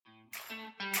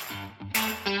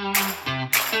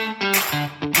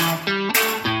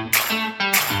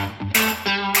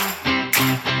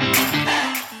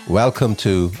Welcome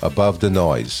to Above the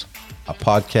Noise, a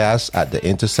podcast at the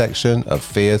intersection of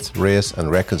faith, race,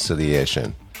 and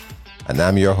reconciliation. And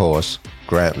I'm your host,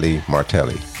 Grantley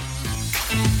Martelli.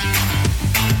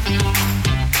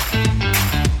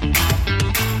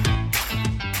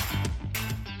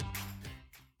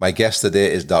 My guest today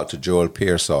is Dr. Joel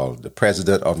Pearsall, the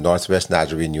president of Northwest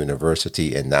Nazarene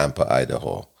University in Nampa,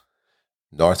 Idaho.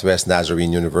 Northwest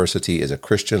Nazarene University is a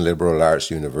Christian liberal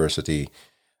arts university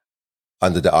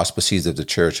under the auspices of the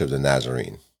Church of the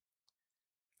Nazarene.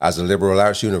 As a liberal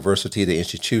arts university, the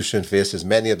institution faces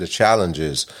many of the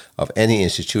challenges of any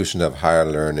institution of higher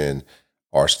learning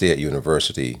or state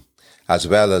university, as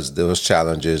well as those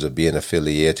challenges of being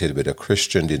affiliated with a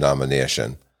Christian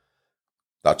denomination.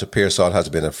 Dr. Pearsall has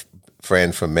been a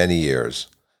friend for many years,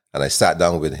 and I sat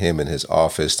down with him in his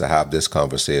office to have this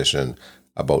conversation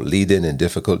about leading in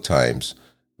difficult times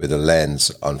with a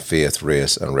lens on faith,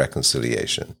 race, and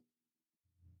reconciliation.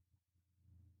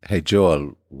 Hey,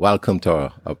 Joel, welcome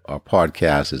to our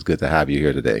podcast. It's good to have you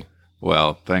here today.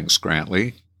 Well, thanks,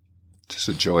 Grantley. It's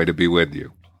a joy to be with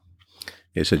you.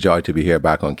 It's a joy to be here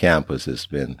back on campus. It's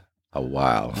been a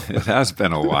while. It has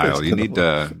been a while. You need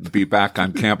to be back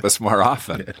on campus more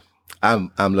often.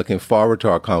 I'm looking forward to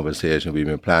our conversation. We've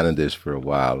been planning this for a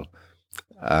while.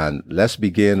 And let's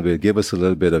begin with, give us a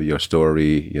little bit of your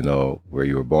story, where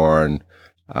you were born,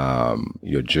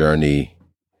 your journey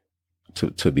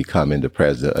to becoming the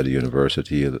president of the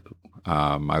university.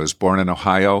 I was born in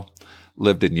Ohio,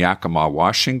 lived in Yakima,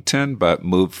 Washington, but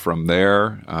moved from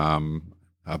there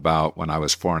about when I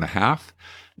was 4.5,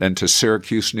 then to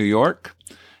Syracuse, New York,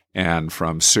 and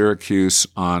from Syracuse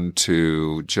on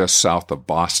to just south of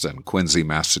Boston, Quincy,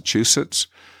 Massachusetts,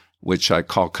 which I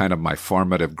call kind of my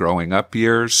formative growing up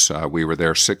years. We were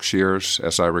there 6 years,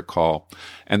 as I recall.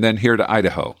 And then here to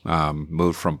Idaho,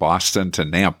 moved from Boston to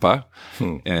Nampa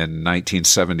in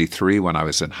 1973 when I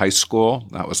was in high school.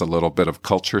 That was a little bit of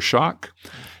culture shock.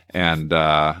 And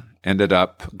ended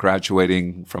up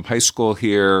graduating from high school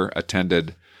here,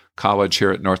 attended college here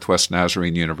at Northwest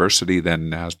Nazarene University,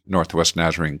 then Northwest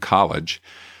Nazarene College.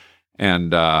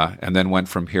 And then went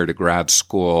from here to grad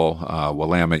school,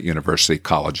 Willamette University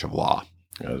College of Law.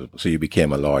 So you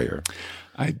became a lawyer.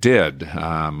 I did.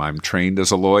 I'm trained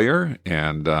as a lawyer,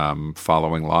 and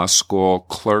following law school,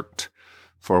 clerked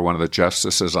for one of the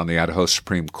justices on the Idaho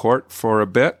Supreme Court for a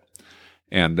bit,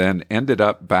 and then ended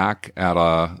up back at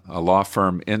a law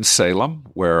firm in Salem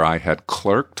where I had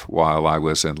clerked while I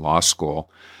was in law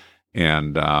school,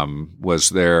 and was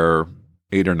there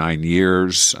 8 or 9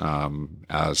 years,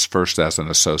 first as an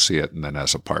associate and then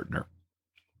as a partner.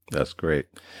 That's great.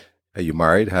 Are you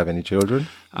married? Have any children?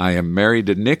 I am married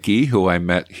to Nikki, who I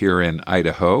met here in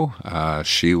Idaho.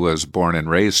 She was born and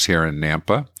raised here in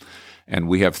Nampa. And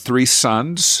we have 3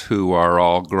 sons who are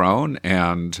all grown.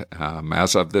 And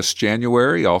as of this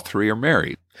January, all 3 are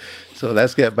married. So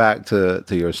let's get back to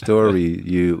your story.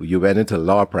 You went into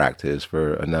law practice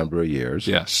for a number of years.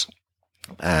 Yes.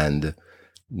 And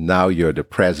now you're the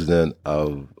president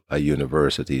of a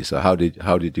university. So how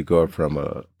did you go from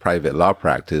a private law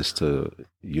practice to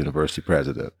university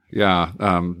president? Yeah,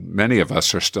 many of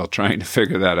us are still trying to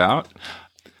figure that out.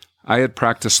 I had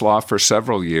practiced law for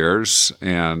several years,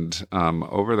 and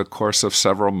over the course of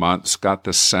several months got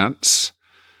the sense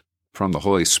from the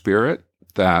Holy Spirit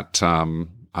that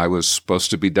I was supposed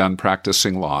to be done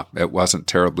practicing law. It wasn't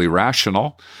terribly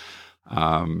rational.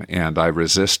 And I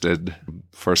resisted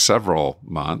for several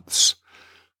months,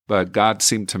 but God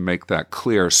seemed to make that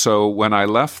clear. So when I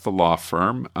left the law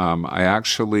firm, I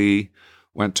actually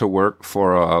went to work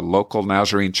for a local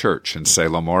Nazarene church in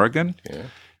Salem, Oregon,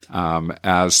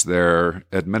 as their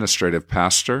administrative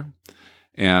pastor.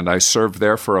 And I served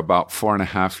there for about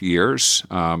 4.5 years.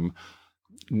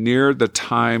 Near the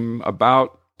time,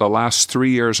 about the last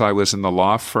 3 years I was in the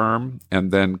law firm,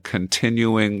 and then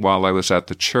continuing while I was at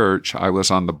the church, I was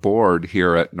on the board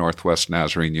here at Northwest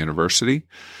Nazarene University.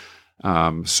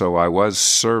 So I was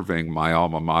serving my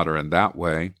alma mater in that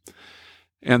way.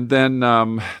 And then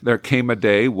there came a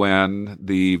day when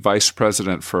the vice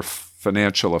president for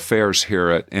financial affairs here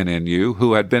at NNU,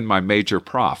 who had been my major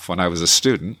prof when I was a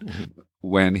student,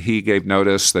 when he gave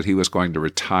notice that he was going to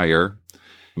retire,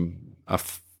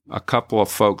 a couple of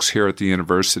folks here at the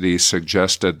university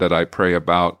suggested that I pray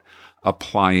about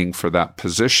applying for that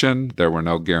position. There were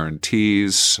no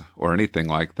guarantees or anything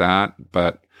like that,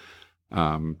 but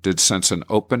did sense an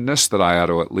openness that I ought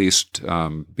to at least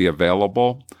be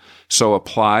available. So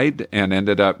applied and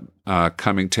ended up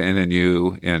coming to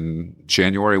NNU in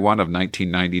January 1 of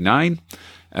 1999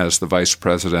 as the vice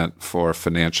president for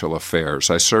financial affairs.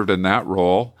 I served in that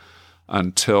role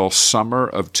until summer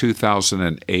of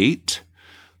 2008,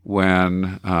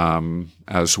 when,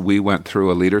 as we went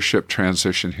through a leadership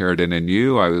transition here at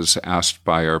NNU, I was asked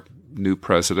by our new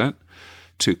president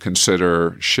to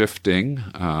consider shifting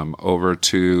over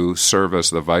to serve as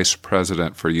the vice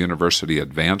president for university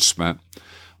advancement,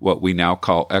 what we now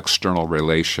call external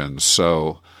relations.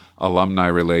 So alumni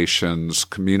relations,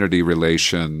 community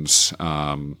relations,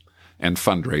 and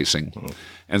fundraising. Mm-hmm.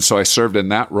 And so I served in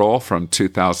that role from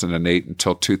 2008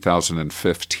 until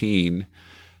 2015.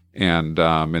 And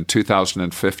in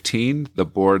 2015, the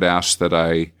board asked that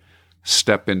I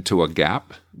step into a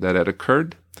gap that had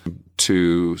occurred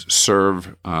to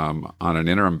serve on an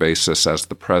interim basis as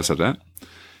the president.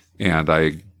 And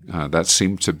that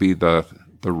seemed to be the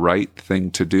right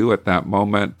thing to do at that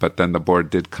moment. But then the board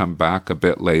did come back a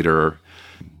bit later,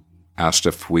 asked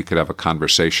if we could have a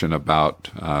conversation about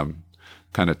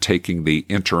kind of taking the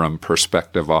interim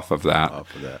perspective off of that.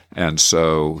 And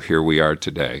so here we are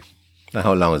today. Now,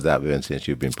 how long has that been since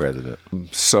you've been president?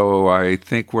 So I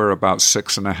think we're about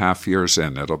 6.5 years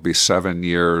in. It'll be 7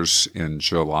 years in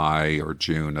July or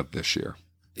June of this year.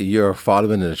 You're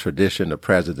following the tradition of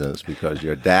presidents because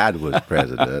your dad was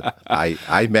president.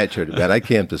 I met when I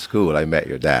came to school, I met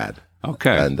your dad.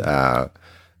 Okay.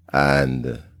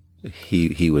 And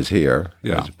he was here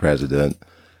as president.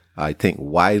 I think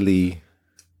Wiley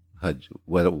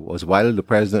was Wiley the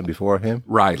president before him?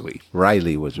 Riley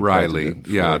was the president.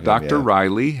 Yeah. Dr.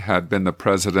 Riley had been the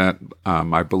president,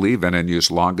 I believe, NNU's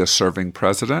longest-serving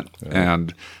president. Mm-hmm.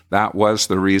 And that was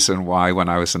the reason why, when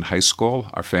I was in high school,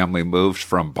 our family moved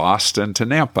from Boston to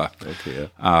Nampa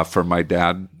for my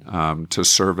dad to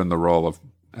serve in the role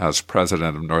as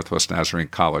president of Northwest Nazarene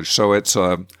College. So it's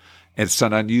an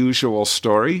unusual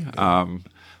story.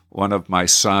 One of my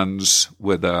sons,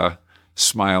 with a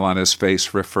smile on his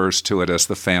face, refers to it as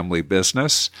the family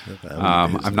business.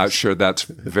 I'm not sure that's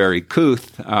very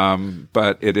couth,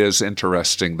 but it is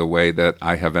interesting the way that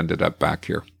I have ended up back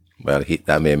here. Well,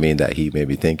 that may mean that he may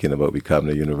be thinking about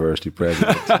becoming a university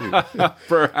president too.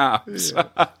 Perhaps.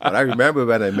 But I remember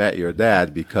when I met your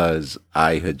dad because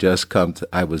I had just come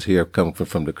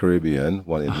from the Caribbean,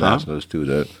 one international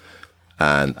student,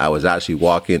 and I was actually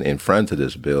walking in front of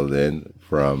this building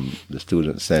from the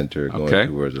student center going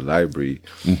towards the library,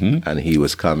 and he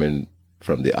was coming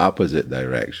from the opposite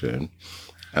direction,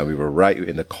 and we were right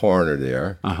in the corner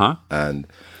there, and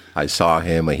I saw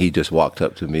him, and he just walked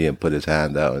up to me and put his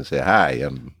hand out and said, "Hi,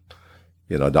 I'm,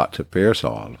 Dr.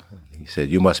 Pearsall." He said,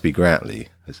 "You must be Grantley."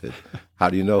 I said, "How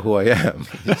do you know who I am?"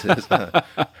 He says,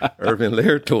 "Irvin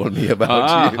Laird told me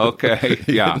about you." Okay,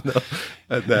 yeah.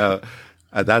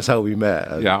 And that's how we met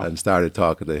and started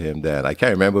talking to him then. I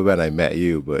can't remember when I met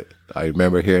you, but I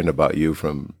remember hearing about you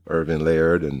from Irvin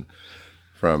Laird, and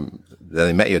then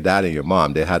I met your dad and your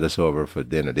mom. They had us over for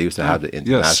dinner. They used to have the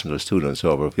international students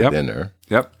over for dinner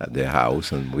at their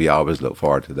house, and we always look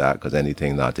forward to that because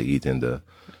anything not to eat in the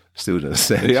student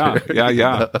center.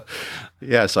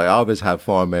 Yeah, so I always have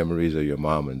fond memories of your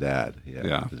mom and dad.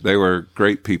 Yeah, they were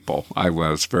great people. I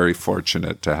was very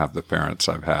fortunate to have the parents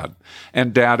I've had.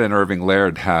 And Dad and Irving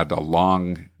Laird had a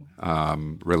long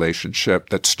relationship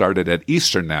that started at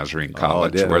Eastern Nazarene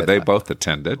College, where they both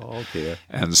attended.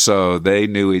 And so they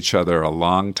knew each other a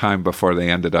long time before they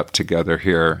ended up together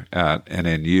here at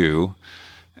NNU.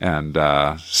 And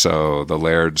so the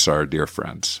Lairds are dear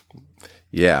friends.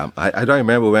 Yeah, I don't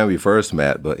remember when we first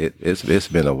met, but it's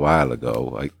been a while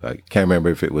ago. I can't remember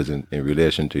if it was in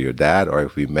relation to your dad or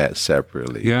if we met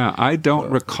separately. Yeah, I don't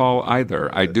recall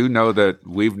either. I do know that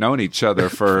we've known each other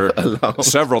for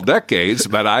several decades,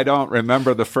 but I don't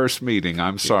remember the first meeting.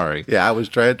 I'm sorry. Yeah, I was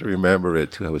trying to remember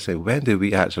it too. I would say, when did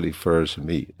we actually first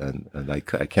meet? And I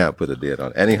can't put a date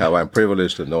on it. Anyhow, I'm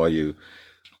privileged to know you.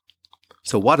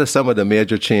 So what are some of the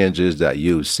major changes that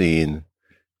you've seen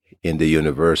in the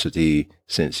university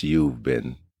since you've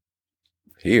been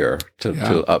here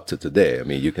to up to today? I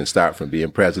mean, you can start from being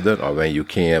president or when you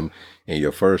came in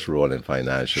your first role in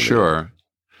financial. Sure.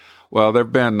 Well, there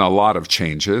have been a lot of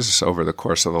changes over the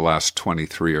course of the last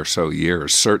 23 or so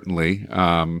years, certainly.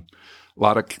 A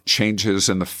lot of changes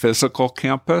in the physical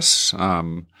campus.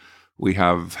 We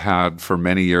have had for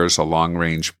many years a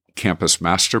long-range campus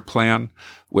master plan,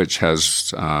 which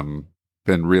has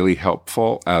been really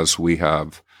helpful as we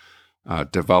have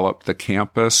developed the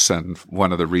campus. And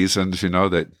one of the reasons,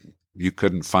 that you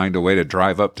couldn't find a way to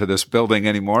drive up to this building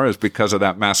anymore is because of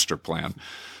that master plan.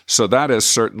 So that is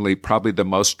certainly probably the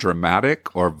most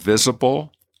dramatic or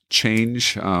visible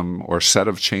change or set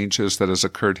of changes that has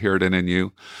occurred here at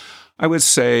NNU. I would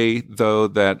say, though,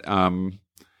 that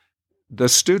the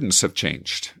students have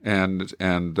changed, and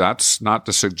that's not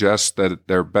to suggest that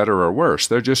they're better or worse.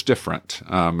 They're just different.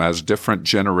 As different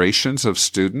generations of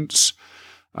students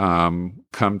come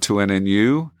to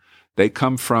NNU, they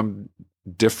come from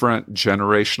different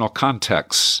generational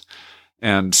contexts.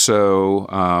 And so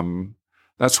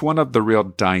that's one of the real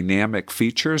dynamic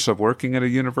features of working at a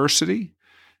university,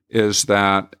 is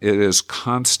that it is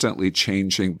constantly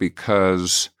changing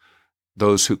because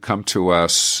those who come to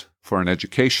us for an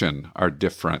education are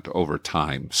different over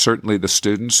time. Certainly the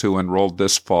students who enrolled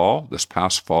this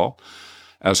past fall,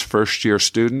 as first-year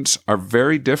students are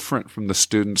very different from the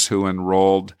students who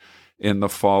enrolled in the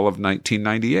fall of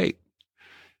 1998.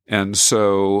 And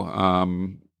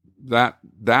so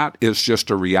that is just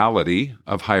a reality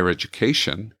of higher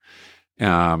education.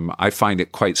 I find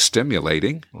it quite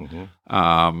stimulating,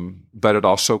 but it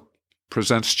also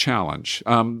presents challenge.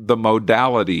 The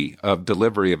modality of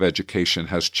delivery of education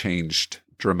has changed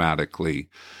dramatically.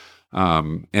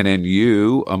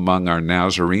 NNU, among our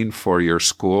Nazarene four-year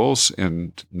schools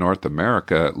in North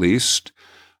America at least,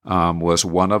 was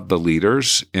one of the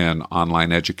leaders in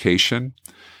online education.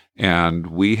 And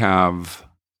we have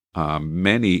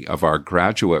many of our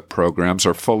graduate programs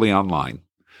are fully online.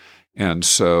 And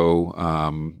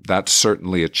so that's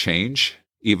certainly a change,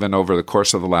 even over the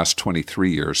course of the last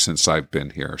 23 years since I've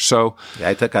been here. So yeah,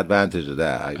 I took advantage of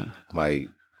that. My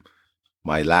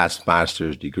last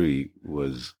master's degree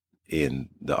was in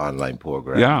the online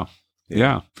program.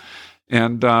 Yeah.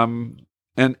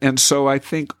 And so I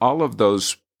think all of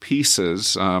those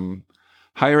pieces,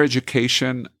 higher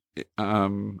education,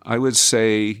 I would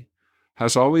say,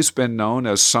 has always been known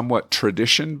as somewhat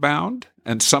tradition-bound,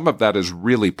 and some of that is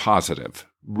really positive,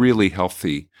 really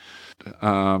healthy.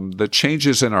 The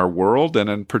changes in our world, and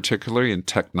in particular in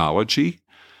technology,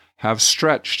 have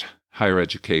stretched higher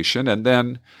education. And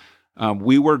then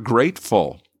we were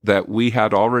grateful that we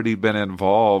had already been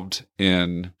involved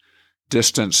in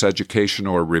distance education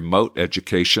or remote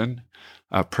education,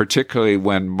 particularly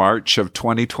when March of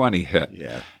 2020 hit.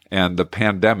 Yeah. And the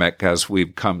pandemic, as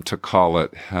we've come to call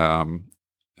it,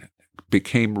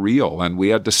 became real. And we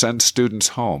had to send students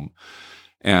home.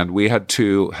 And we had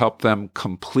to help them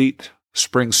complete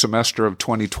spring semester of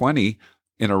 2020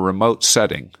 in a remote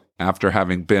setting after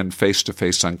having been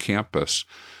face-to-face on campus.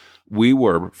 We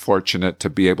were fortunate to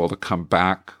be able to come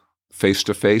back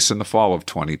face-to-face in the fall of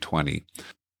 2020.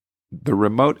 The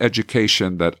remote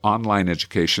education, that online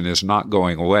education, is not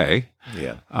going away.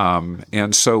 Yeah.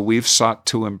 And so we've sought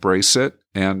to embrace it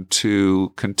and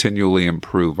to continually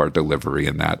improve our delivery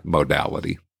in that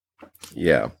modality.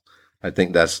 Yeah. I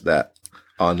think that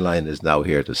online is now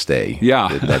here to stay. Yeah.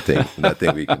 There's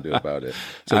nothing we can do about it.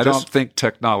 So I don't think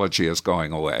technology is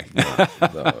going away.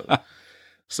 No.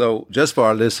 So just for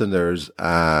our listeners,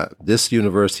 this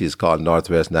university is called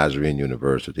Northwest Nazarene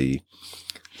University,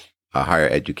 a higher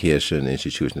education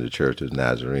institution of the Church of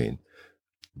Nazarene.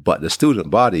 But the student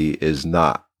body is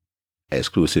not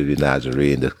exclusively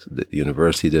Nazarene. The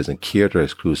university doesn't cater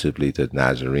exclusively to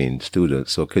Nazarene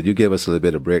students. So could you give us a little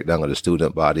bit of breakdown of the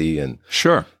student body?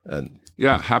 Sure.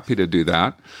 Yeah, happy to do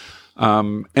that.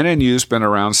 NNU's been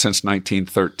around since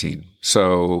 1913,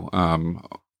 so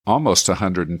almost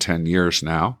 110 years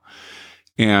now.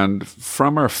 And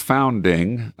from our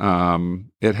founding,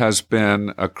 it has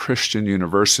been a Christian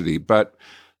university, but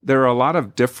there are a lot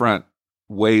of different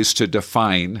ways to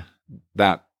define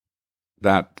that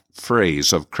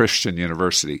phrase of Christian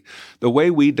university. The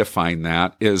way we define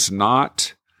that is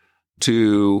not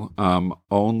to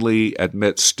only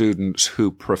admit students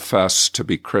who profess to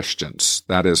be Christians.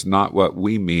 That is not what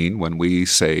we mean when we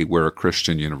say we're a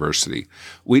Christian university.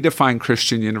 We define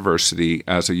Christian university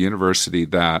as a university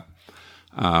that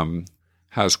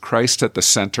has Christ at the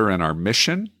center in our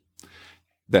mission,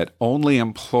 that only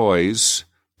employs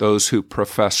those who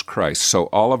profess Christ. So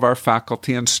all of our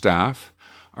faculty and staff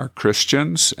are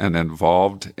Christians and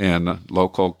involved in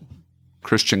local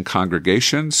Christian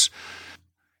congregations.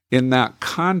 In that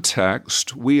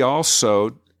context, we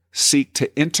also seek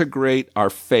to integrate our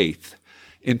faith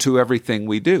into everything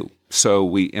we do. So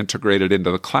we integrate it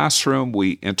into the classroom,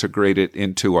 we integrate it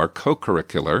into our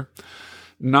co-curricular,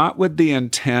 not with the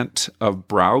intent of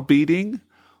browbeating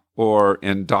or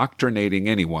indoctrinating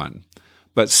anyone,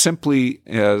 but simply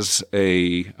as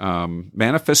a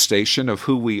manifestation of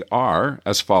who we are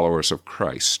as followers of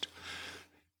Christ.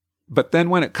 But then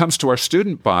when it comes to our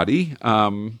student body,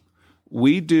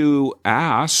 we do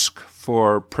ask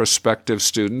for prospective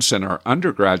students in our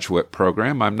undergraduate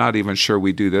program. I'm not even sure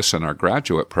we do this in our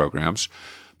graduate programs,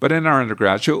 but in our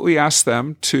undergraduate, we ask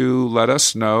them to let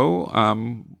us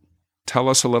know, tell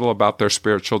us a little about their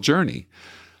spiritual journey.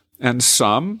 And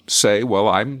some say, well,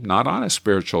 I'm not on a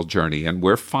spiritual journey, and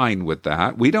we're fine with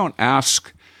that. We don't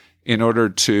ask in order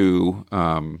to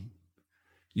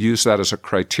use that as a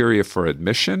criteria for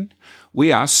admission.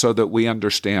 we ask so that we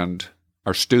understand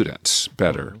our students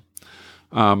better.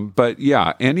 But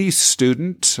yeah, any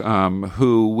student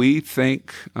who we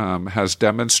think has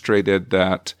demonstrated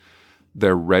that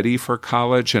they're ready for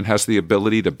college and has the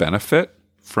ability to benefit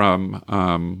from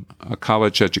a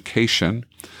college education,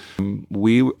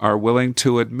 we are willing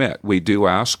to admit. We do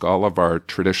ask all of our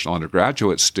traditional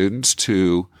undergraduate students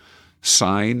to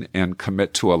sign and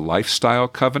commit to a lifestyle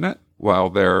covenant while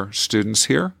they're students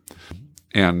here.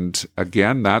 And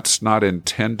again, that's not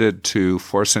intended to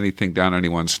force anything down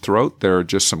anyone's throat. There are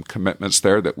just some commitments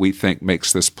there that we think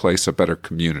makes this place a better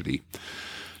community.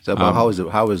 So how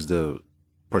is the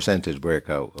percentage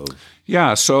breakout of?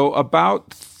 Yeah, so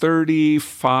about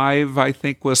 35, I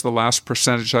think, was the last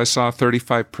percentage I saw.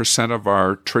 35% of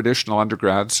our traditional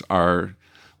undergrads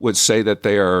would say that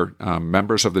they are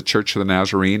members of the Church of the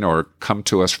Nazarene or come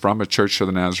to us from a Church of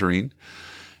the Nazarene.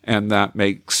 And that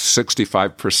makes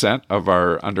 65% of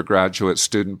our undergraduate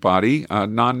student body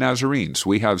non-Nazarenes.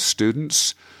 We have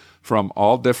students from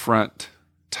all different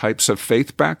types of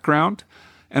faith background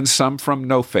and some from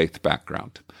no faith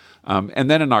background. And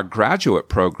then in our graduate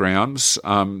programs,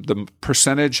 the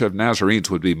percentage of Nazarenes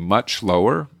would be much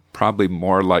lower, probably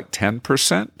more like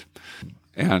 10%.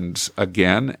 And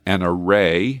again, an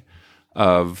array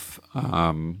of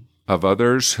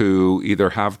others who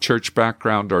either have church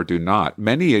background or do not.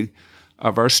 Many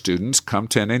of our students come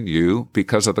to NNU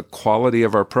because of the quality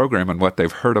of our program and what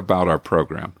they've heard about our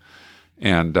program.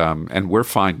 And we're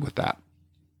fine with that.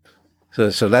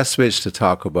 So let's switch to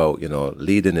talk about,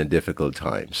 leading in difficult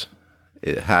times.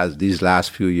 These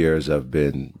last few years have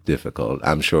been difficult.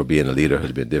 I'm sure being a leader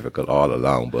has been difficult all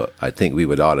along, but I think we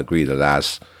would all agree the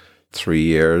last 3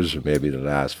 years, or maybe the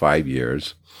last 5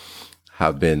 years,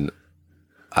 have been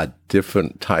a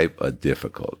different type of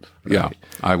difficult. Right? Yeah,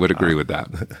 I would agree with that.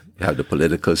 You have the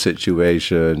political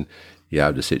situation, you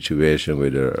have the situation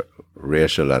with the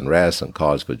racial unrest and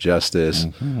calls for justice,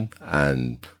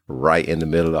 and right in the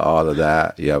middle of all of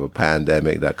that, you have a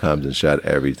pandemic that comes and shut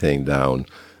everything down,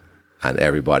 and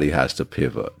everybody has to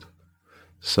pivot.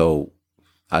 So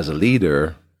as a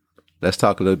leader, let's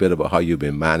talk a little bit about how you've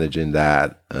been managing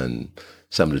that and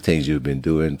some of the things you've been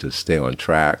doing to stay on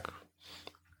track.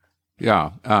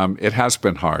 Yeah, it has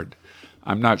been hard.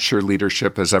 I'm not sure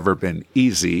leadership has ever been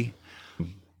easy,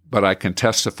 but I can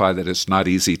testify that it's not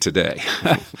easy today.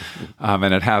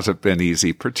 And it hasn't been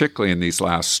easy, particularly in these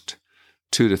last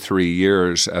 2 to 3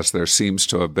 years, as there seems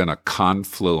to have been a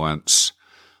confluence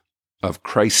of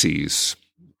crises,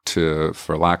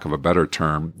 for lack of a better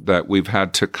term, that we've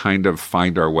had to kind of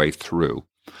find our way through.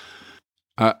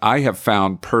 I have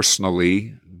found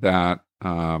personally that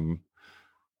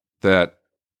that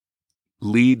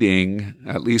leading,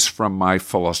 at least from my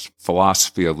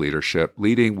philosophy of leadership,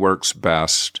 leading works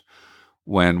best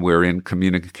when we're in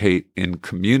community, and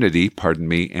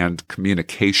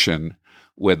communication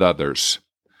with others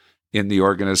in the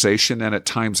organization and at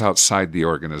times outside the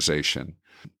organization.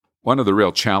 One of the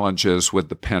real challenges with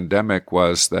the pandemic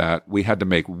was that we had to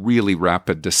make really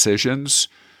rapid decisions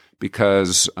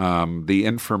because the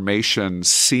information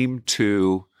seemed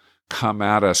to come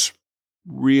at us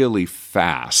really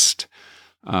fast,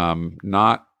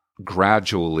 not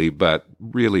gradually, but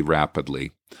really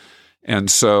rapidly.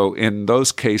 And so in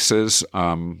those cases,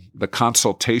 the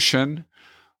consultation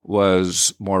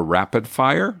was more rapid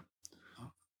fire.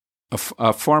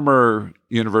 A former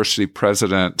university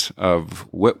president of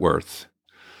Whitworth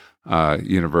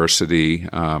University,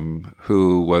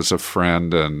 who was a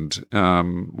friend and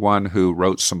one who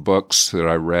wrote some books that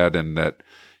I read, and that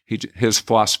his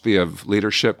philosophy of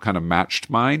leadership kind of matched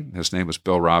mine. His name was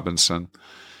Bill Robinson.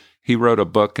 He wrote a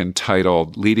book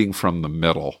entitled Leading from the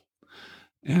Middle.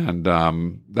 And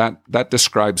that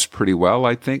describes pretty well,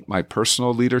 I think, my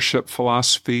personal leadership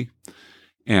philosophy.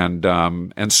 And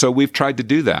so we've tried to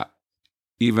do that,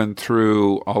 even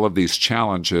through all of these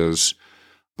challenges,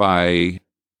 by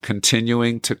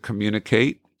continuing to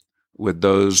communicate with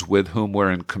those with whom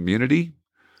we're in community.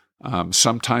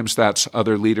 Sometimes that's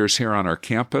other leaders here on our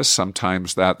campus.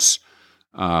 Sometimes that's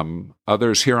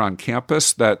others here on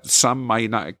campus that some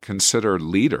might not consider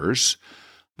leaders,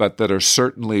 but that are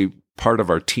certainly part of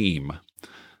our team.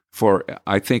 For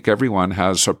I think everyone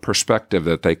has a perspective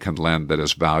that they can lend that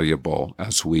is valuable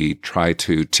as we try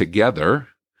to together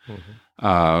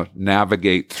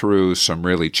navigate through some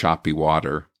really choppy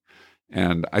water.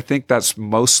 And I think that's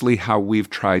mostly how we've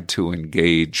tried to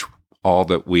engage all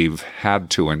that we've had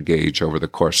to engage over the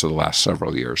course of the last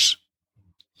several years.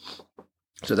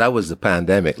 So that was the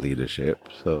pandemic leadership.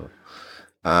 So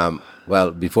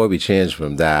Well, before we change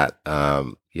from that,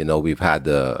 we've had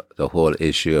the whole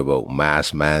issue about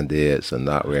mask mandates and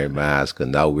not wearing masks,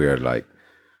 and now we're like,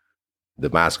 the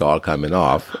masks are all coming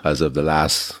off as of the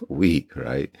last week,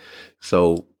 right?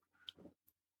 So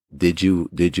how did you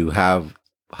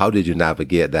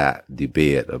navigate that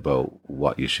debate about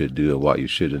what you should do and what you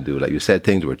shouldn't do? Like you said,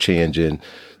 things were changing.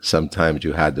 Sometimes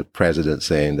you had the president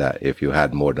saying that if you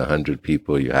had more than 100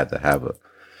 people, you had to have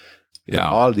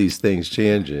all these things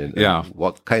changing. Yeah.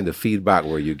 What kind of feedback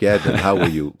were you getting? How were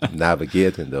you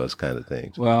navigating those kind of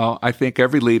things? Well, I think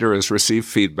every leader has received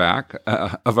feedback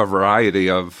of a variety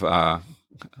of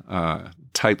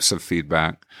types of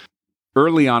feedback.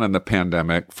 Early on in the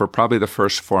pandemic, for probably the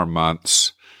first 4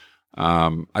 months,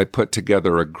 I put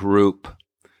together a group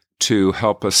to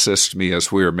help assist me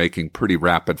as we were making pretty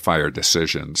rapid-fire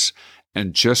decisions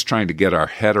and just trying to get our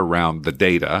head around the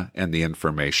data and the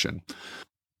information.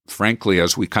 Frankly,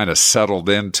 as we kind of settled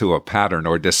into a pattern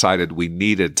or decided we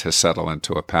needed to settle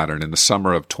into a pattern in the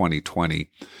summer of 2020,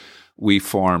 we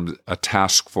formed a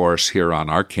task force here on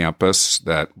our campus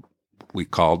that we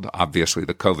called, obviously,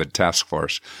 the COVID Task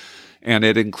Force. And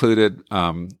it included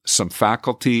some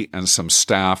faculty and some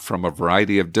staff from a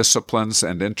variety of disciplines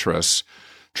and interests,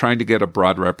 trying to get a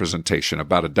broad representation,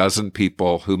 about a dozen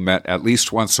people who met at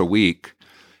least once a week.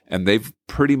 And they've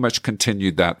pretty much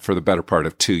continued that for the better part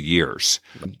of 2 years.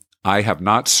 I have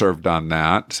not served on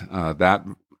that. That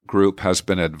group has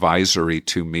been advisory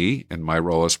to me in my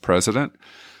role as president.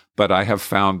 But I have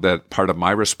found that part of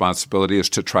my responsibility is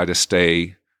to try to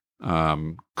stay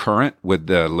current with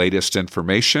the latest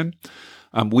information.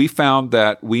 We found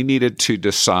that we needed to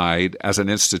decide as an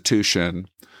institution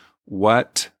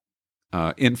what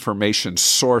information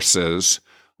sources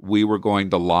we were going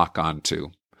to lock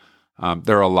onto.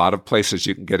 There are a lot of places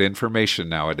you can get information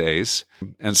nowadays.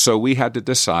 And so we had to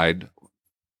decide,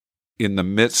 in the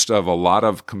midst of a lot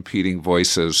of competing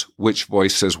voices, which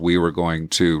voices we were going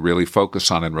to really focus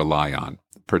on and rely on,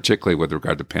 particularly with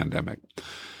regard to pandemic.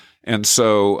 And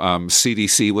so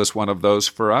CDC was one of those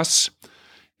for us.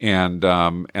 And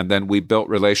then we built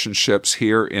relationships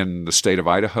here in the state of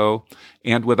Idaho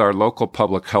and with our local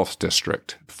public health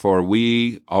district, for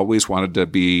we always wanted to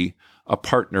be a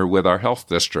partner with our health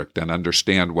district and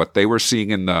understand what they were seeing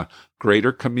in the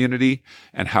greater community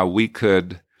and how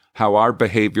our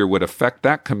behavior would affect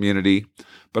that community,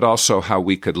 but also how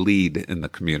we could lead in the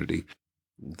community.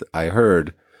 I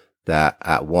heard that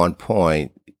at one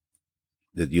point,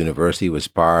 the university was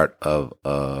part of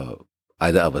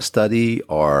either of a study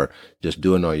or just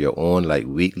doing on your own, like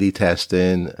weekly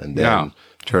testing, and then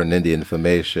turning in the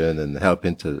information and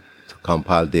helping to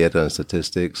compile data and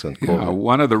statistics. And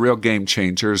one of the real game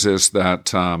changers is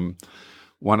that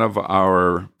one of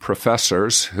our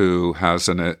professors who has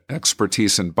an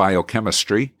expertise in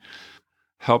biochemistry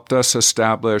helped us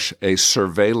establish a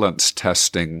surveillance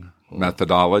testing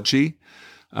methodology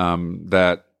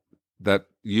that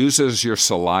uses your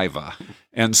saliva.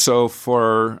 And so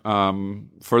for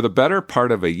the better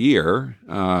part of a year,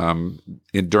 during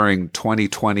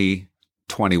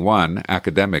 2020-21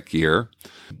 academic year,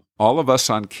 all of us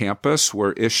on campus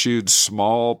were issued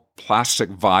small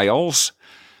plastic vials,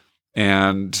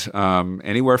 and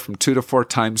anywhere from 2 to 4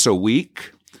 times a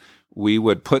week, we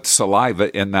would put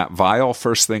saliva in that vial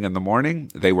first thing in the morning.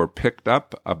 They were picked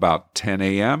up about 10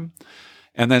 a.m.,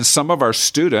 and then some of our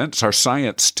students, our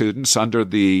science students, under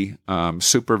the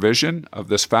supervision of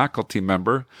this faculty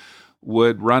member,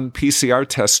 would run PCR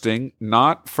testing,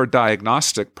 not for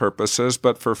diagnostic purposes,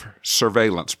 but for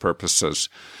surveillance purposes.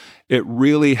 It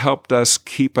really helped us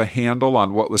keep a handle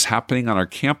on what was happening on our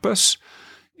campus,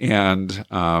 and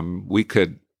we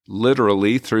could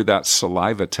literally, through that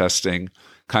saliva testing,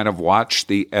 kind of watch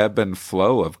the ebb and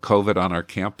flow of COVID on our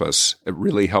campus. It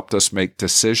really helped us make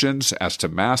decisions as to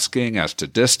masking, as to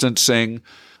distancing,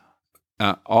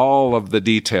 all of the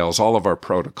details, all of our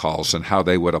protocols and how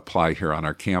they would apply here on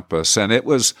our campus. And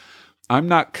I'm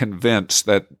not convinced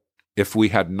that if we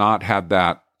had not had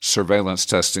that surveillance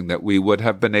testing, that we would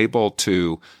have been able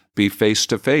to be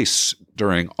face-to-face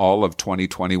during all of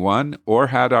 2021 or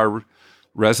had our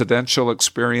residential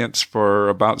experience for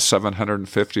about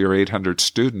 750 or 800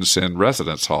 students in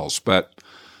residence halls. But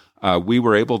we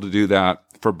were able to do that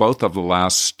for both of the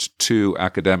last 2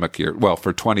 academic years, well,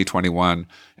 for 2021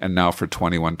 and now for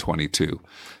 21-22.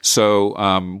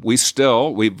 So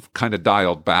we've kind of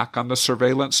dialed back on the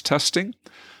surveillance testing,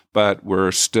 but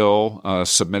we're still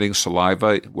submitting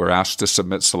saliva. We're asked to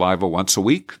submit saliva once a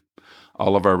week,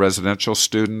 all of our residential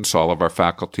students, all of our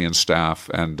faculty and staff,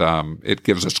 and it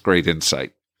gives us great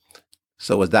insight.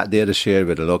 So was that data shared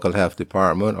with the local health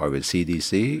department or with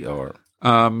CDC or?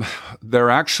 There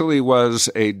actually was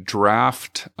a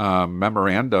draft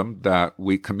memorandum that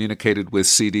we communicated with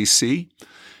CDC.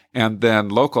 And then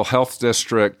local health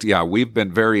district, we've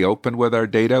been very open with our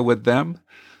data with them.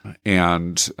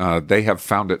 And they have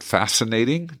found it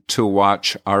fascinating to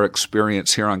watch our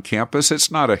experience here on campus. It's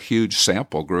not a huge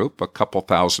sample group, a couple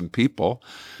thousand people.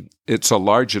 It's a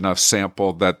large enough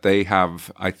sample that they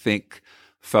have, I think,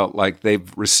 felt like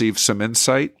they've received some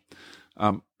insight.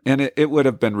 And it would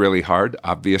have been really hard,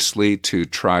 obviously, to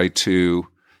try to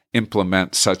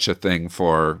implement such a thing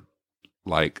for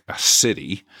like a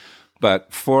city.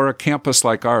 But for a campus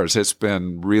like ours, it's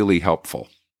been really helpful.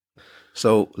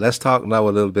 So let's talk now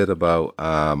a little bit about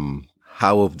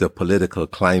how have the political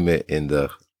climate in the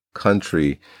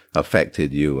country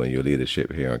affected you and your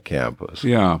leadership here on campus?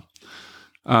 Yeah.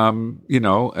 I'm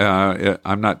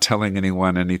not telling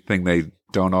anyone anything they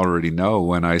don't already know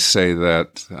when I say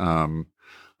that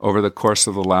over the course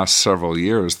of the last several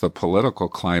years, the political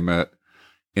climate,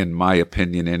 in my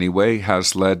opinion anyway,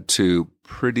 has led to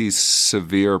pretty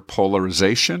severe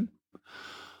polarization.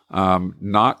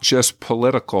 Not just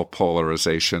political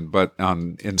polarization, but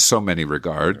in so many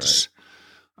regards.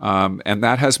 Right. And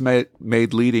that has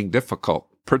made leading difficult,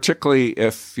 particularly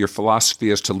if your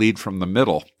philosophy is to lead from the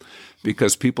middle,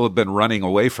 because people have been running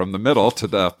away from the middle to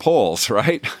the polls,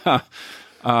 right?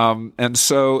 And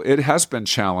so it has been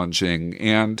challenging.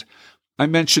 And I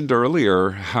mentioned earlier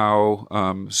how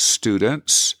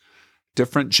students,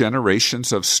 different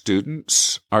generations of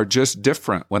students are just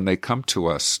different when they come to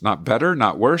us. Not better,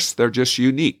 not worse. They're just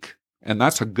unique. And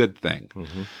that's a good thing.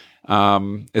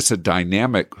 Mm-hmm. It's a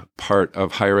dynamic part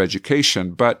of higher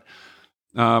education. But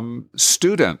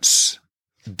students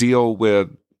deal with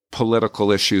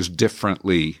political issues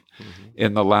differently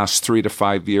in the last 3 to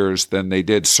 5 years than they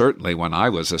did certainly when I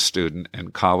was a student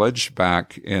in college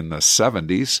back in the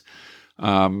 70s.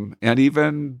 And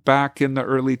even back in the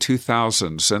early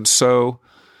 2000s. And so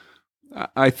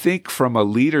I think from a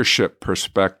leadership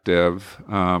perspective,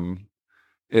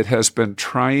 it has been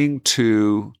trying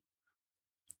to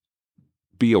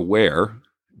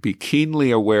be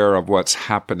keenly aware of what's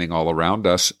happening all around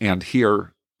us and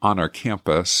here on our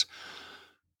campus,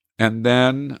 and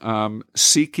then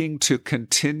seeking to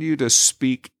continue to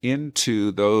speak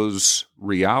into those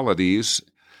realities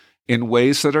in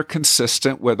ways that are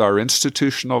consistent with our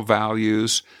institutional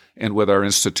values and with our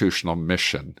institutional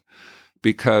mission.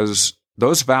 Because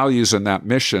those values and that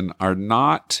mission are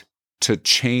not to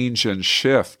change and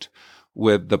shift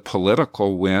with the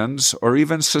political winds or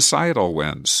even societal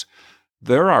winds.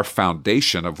 They're our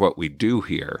foundation of what we do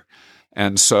here.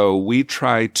 And so we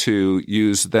try to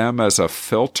use them as a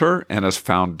filter and as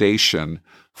foundation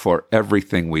for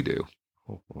everything we do.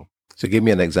 So give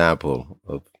me an example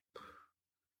of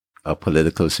a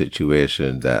political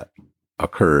situation that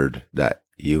occurred that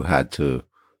you had to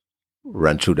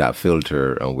run through that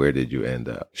filter, and where did you end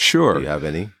up? Sure. Do you have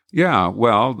any? Yeah,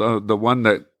 well, the one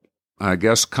that I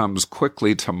guess comes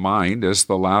quickly to mind is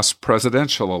the last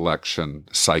presidential election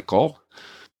cycle.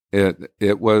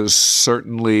 It was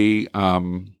certainly,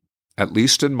 at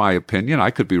least in my opinion,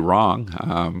 I could be wrong,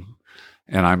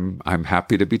 and I'm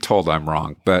happy to be told I'm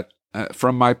wrong. But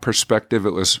from my perspective,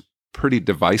 it was pretty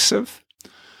divisive.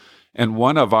 And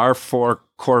one of our 4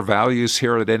 core values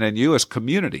here at NNU is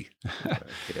community.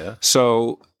 Yeah.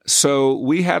 So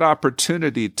we had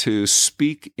opportunity to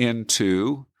speak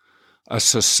into a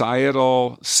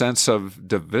societal sense of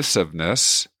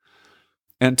divisiveness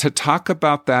and to talk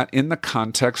about that in the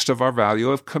context of our value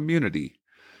of community.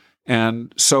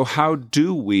 And so how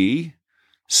do we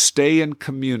stay in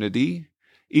community,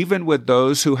 even with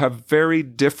those who have very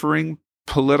differing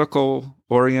political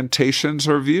orientations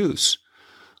or views?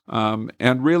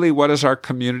 And really, what is our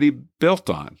community built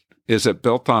on? Is it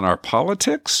built on our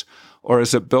politics, or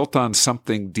is it built on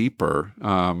something deeper?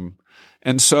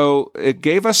 And so it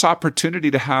gave us opportunity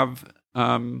to have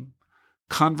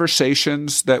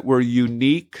conversations that were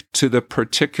unique to the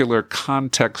particular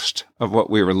context of what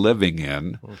we were living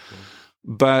in. Okay.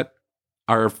 But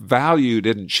our value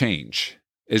didn't change.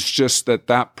 It's just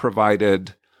that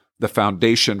provided the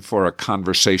foundation for a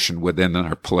conversation within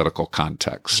our political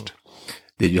context.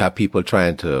 Did you have people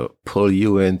trying to pull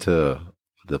you into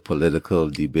the political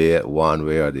debate one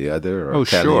way or the other, or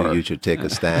telling you should take a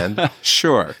stand?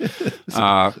 Sure.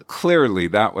 Clearly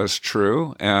that was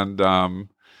true. And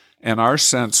our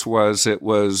sense was it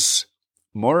was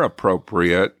more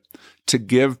appropriate to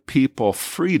give people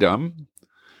freedom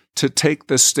to take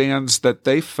the stands that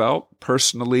they felt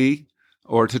personally,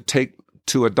 or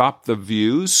to adopt the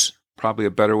views, probably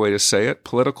a better way to say it,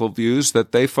 political views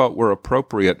that they felt were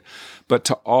appropriate, but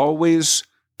to always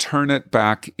turn it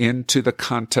back into the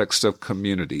context of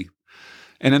community.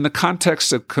 And in the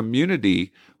context of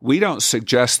community, we don't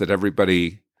suggest that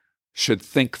everybody should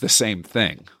think the same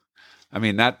thing. I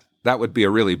mean, that would be a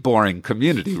really boring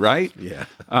community, right? Yeah.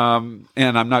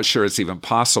 And I'm not sure it's even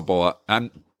possible.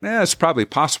 It's probably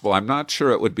possible. I'm not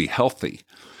sure it would be healthy.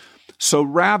 So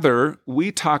rather,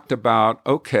 we talked about,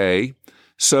 okay,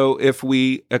 so if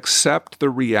we accept the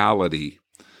reality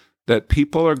that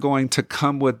people are going to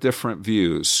come with different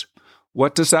views,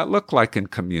 what does that look like in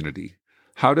community?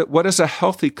 What does a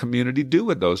healthy community do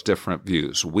with those different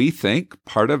views? We think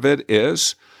part of it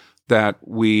is that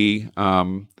we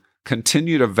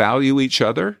continue to value each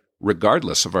other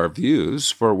regardless of our views,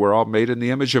 for we're all made in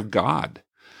the image of God.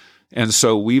 And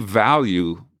so we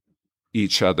value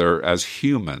each other as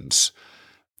humans.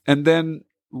 And then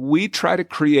we try to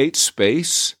create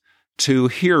space to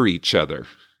hear each other,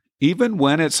 even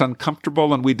when it's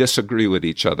uncomfortable and we disagree with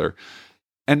each other,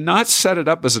 and not set it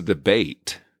up as a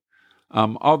debate.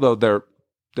 Although there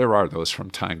are those from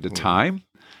time to time.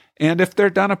 And if they're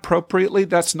done appropriately,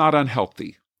 that's not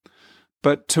unhealthy.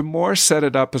 But to more set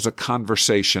it up as a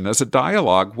conversation, as a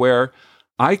dialogue where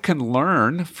I can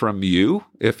learn from you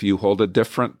if you hold a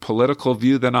different political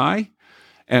view than I,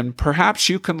 and perhaps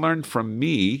you can learn from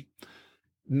me,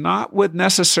 not with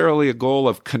necessarily a goal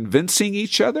of convincing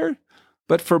each other,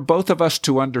 but for both of us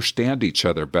to understand each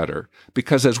other better.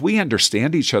 Because as we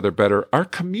understand each other better, our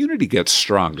community gets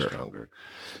stronger.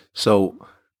 So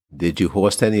did you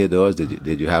host any of those?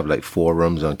 Did you have like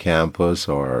forums on campus?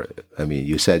 Or, I mean,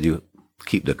 you said you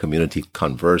keep the community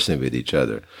conversing with each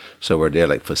other. So were there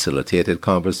like facilitated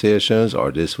conversations,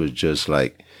 or this was just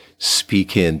like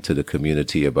speaking to the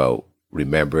community about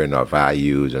remembering our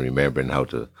values and remembering how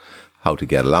to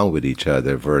get along with each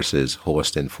other versus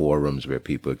hosting forums where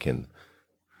people can...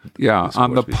 Yeah,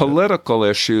 on the political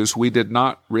issues, we did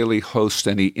not really host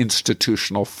any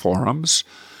institutional forums,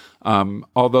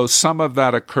 although some of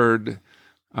that occurred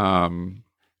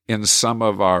in some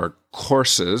of our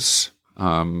courses,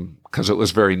 because it was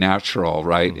very natural,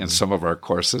 right, in some of our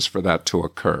courses for that to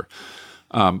occur.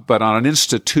 But on an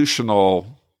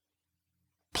institutional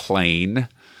plane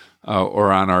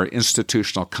or on our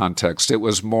institutional context, it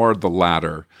was more the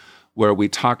latter, where we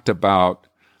talked about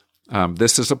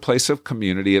this is a place of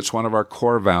community. It's one of our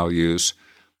core values.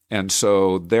 And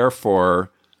so,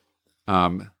 therefore,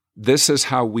 this is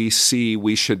how we see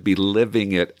we should be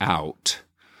living it out.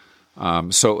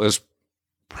 So it was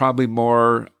probably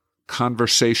more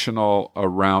conversational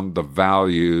around the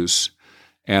values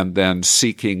and then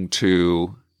seeking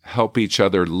to help each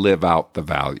other live out the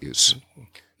values.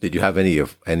 Did you have any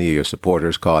of your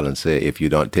supporters call and say, if you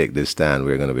don't take this stand,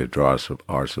 we're going to withdraw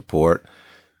our support?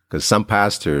 Because some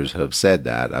pastors have said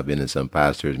that. I've been in some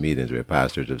pastors' meetings where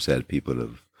pastors have said people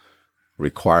have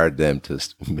required them to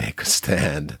make a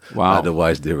stand. Wow.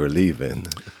 Otherwise, they were leaving.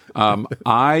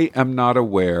 I am not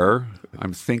aware.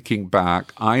 I'm thinking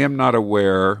back. I am not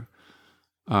aware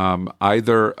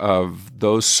either of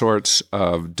those sorts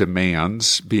of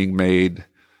demands being made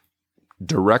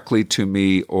directly to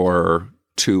me or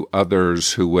to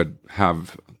others who would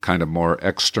have kind of more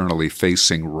externally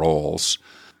facing roles.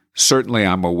 Certainly,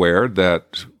 I'm aware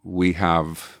that we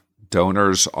have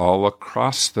donors all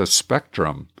across the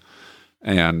spectrum,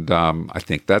 and I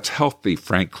think that's healthy,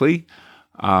 frankly.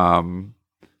 But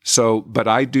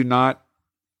I do not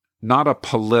a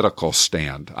political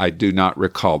stand. I do not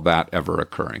recall that ever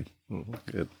occurring.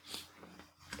 Good.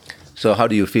 So, how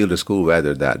do you feel the school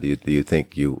weathered that? Do you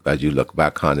think as you look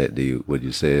back on it, would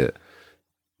you say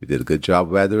you did a good job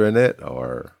weathering it,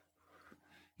 or?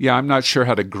 Yeah, I'm not sure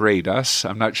how to grade us.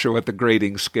 I'm not sure what the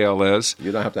grading scale is.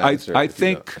 You don't have to answer. I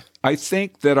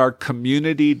think that our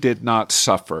community did not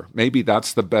suffer. Maybe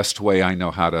that's the best way I know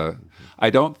how to.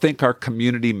 I don't think our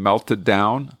community melted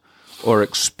down or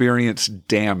experienced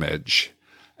damage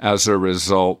as a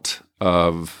result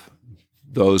of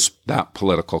that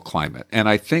political climate. And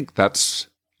I think that's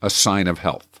a sign of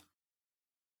health.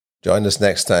 Join us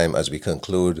next time as we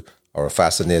conclude our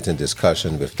fascinating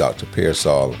discussion with Dr.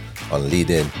 Pearsall on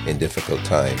leading in difficult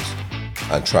times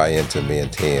and trying to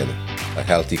maintain a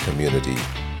healthy community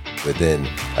within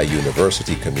a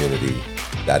university community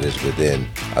that is within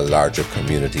a larger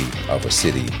community of a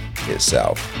city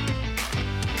itself.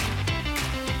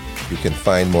 You can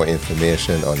find more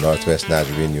information on Northwest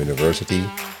Nazarene University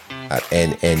at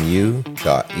nnu.edu,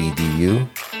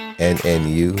 and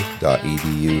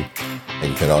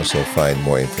you can also find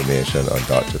more information on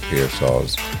Dr.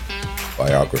 Pearsall's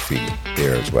biography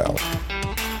there as well.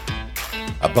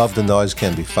 Above the Noise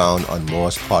can be found on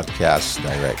most podcast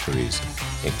directories,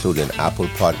 including Apple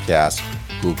Podcasts,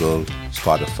 Google,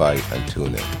 Spotify, and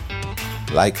TuneIn.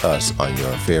 like us on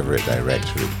your favorite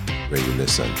directory where you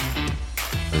listen.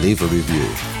 And leave a review.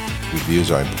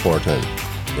 Reviews are important.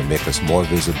 They make us more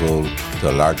visible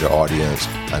to a larger audience,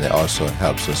 and it also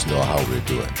helps us know how we're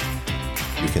doing.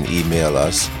 You can email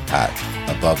us at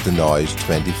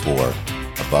abovethenoise24,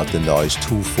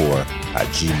 abovethenoise24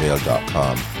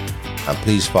 @gmail.com. And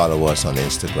please follow us on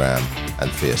Instagram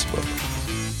and Facebook.